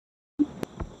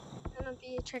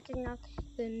be checking out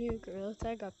the new Gorilla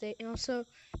Tag update. And also,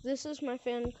 this is my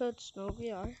fan code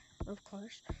SnowVR, of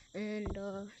course. And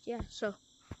yeah, so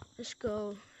let's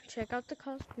go check out the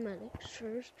cosmetics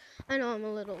first. I know I'm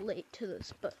a little late to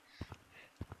this, but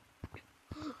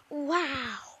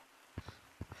wow!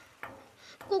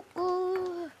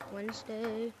 Cuckoo!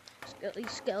 Wednesday,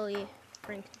 Skelly,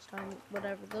 Frankenstein,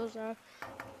 whatever those are.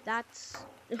 That's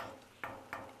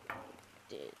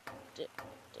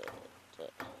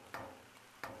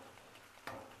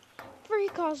free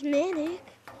cosmetic.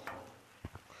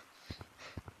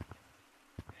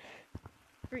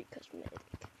 Free cosmetic.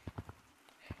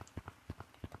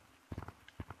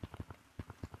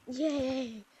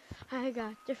 Yay! I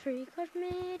got the free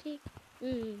cosmetic.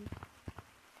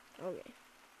 Okay,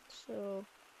 so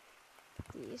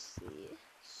this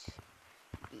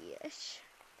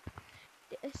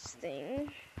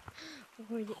thing.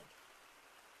 Where did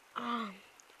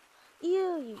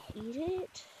you eat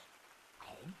it?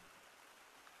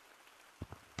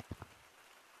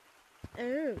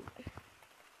 Oh,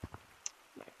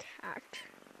 my cat.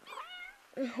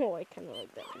 Oh, I kind of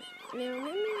like that. Meow, meow,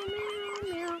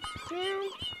 meow, meow, meow.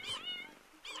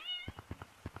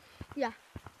 Yeah.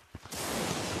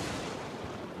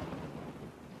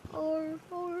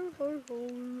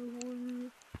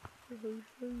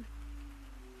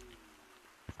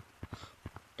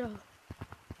 Duh.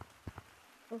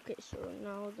 Okay, so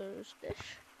now there's this.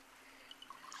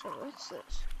 So what's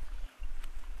this?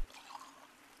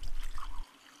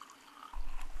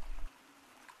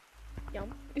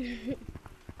 Yum.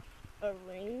 A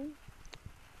ring.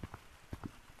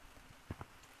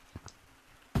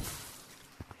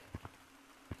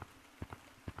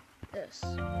 This.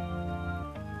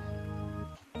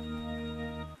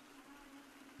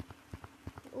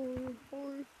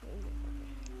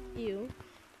 You.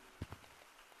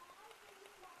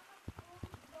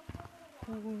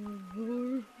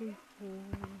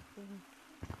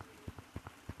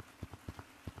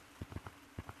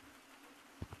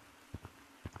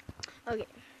 Okay.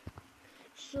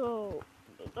 So,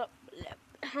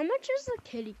 how much is the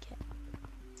kitty cat?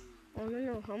 I want to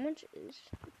know, how much is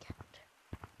the cat?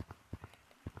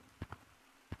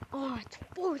 Oh, it's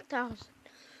 4,000.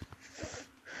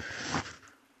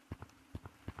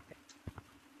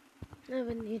 I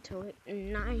would need to wait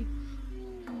 9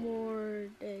 more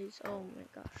days. Oh my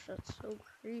gosh, that's so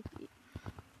creepy.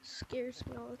 Scares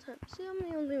me all the time. See, I'm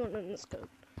the only one in this code.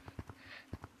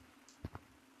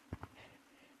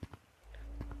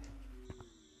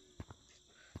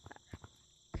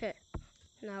 Okay,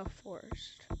 now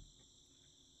forest.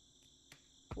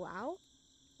 Wow.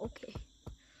 Okay.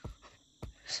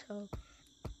 So.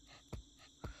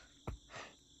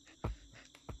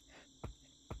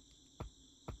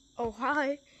 Oh,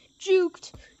 hi.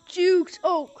 Juked.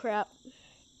 Oh, crap.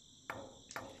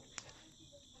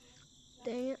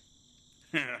 Dang it.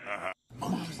 I'm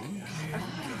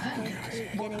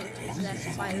getting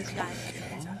possessed by this guy.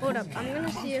 Hold up. I'm going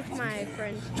to see if my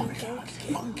friend's people.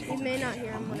 You may not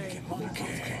hear him when I speak.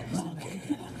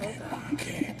 Hold up.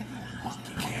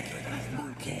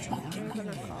 I'm going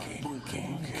to call him.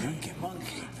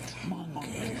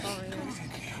 I'm calling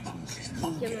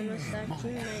him. Give him a sec. He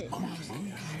might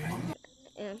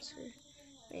answer.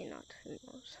 May not. Who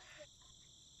knows?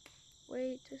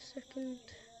 Wait a second.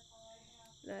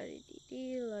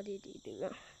 La-dee-dee-dee, la-dee-dee-doo.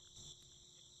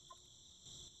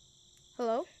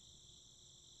 Hello?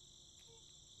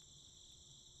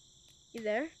 You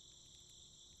there?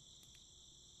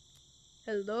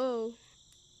 Hello?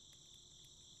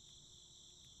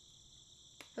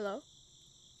 Hello?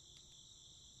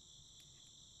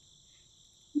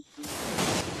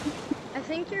 I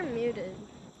think you're muted.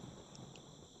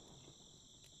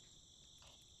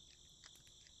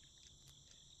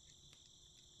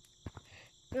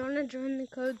 You wanna join the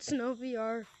code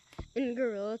SnowVR in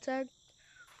Gorilla Tag?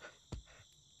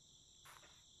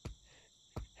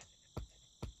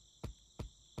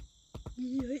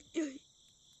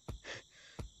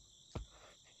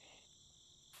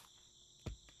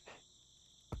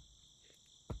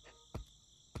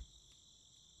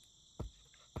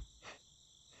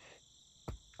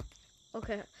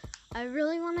 Okay, I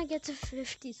really want to get to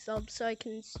 50 subs so I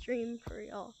can stream for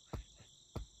y'all.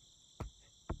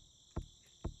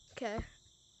 Okay,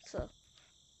 so,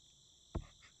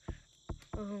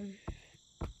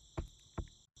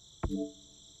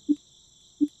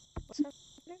 what's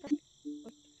happening?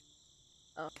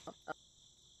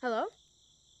 Hello?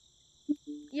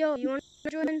 Yo, you want to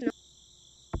join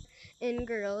in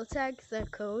Gorilla Tag? The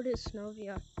code is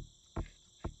SnowVR.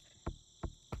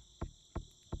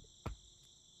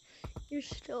 You're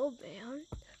still banned?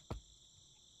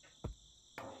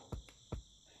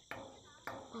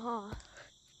 Ah.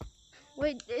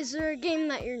 Wait, is there a game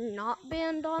that you're not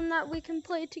banned on that we can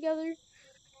play together?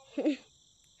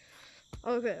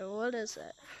 Okay, what is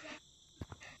it?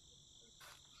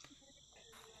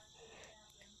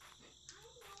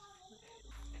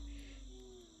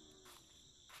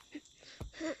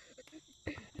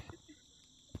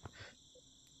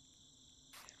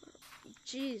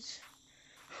 Jeez.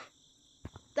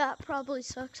 That probably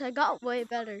sucks. I got way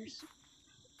better.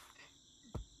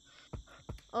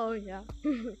 Oh, yeah.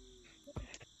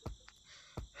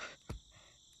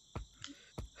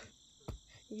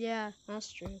 Yeah,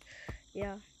 that's true.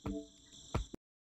 Yeah.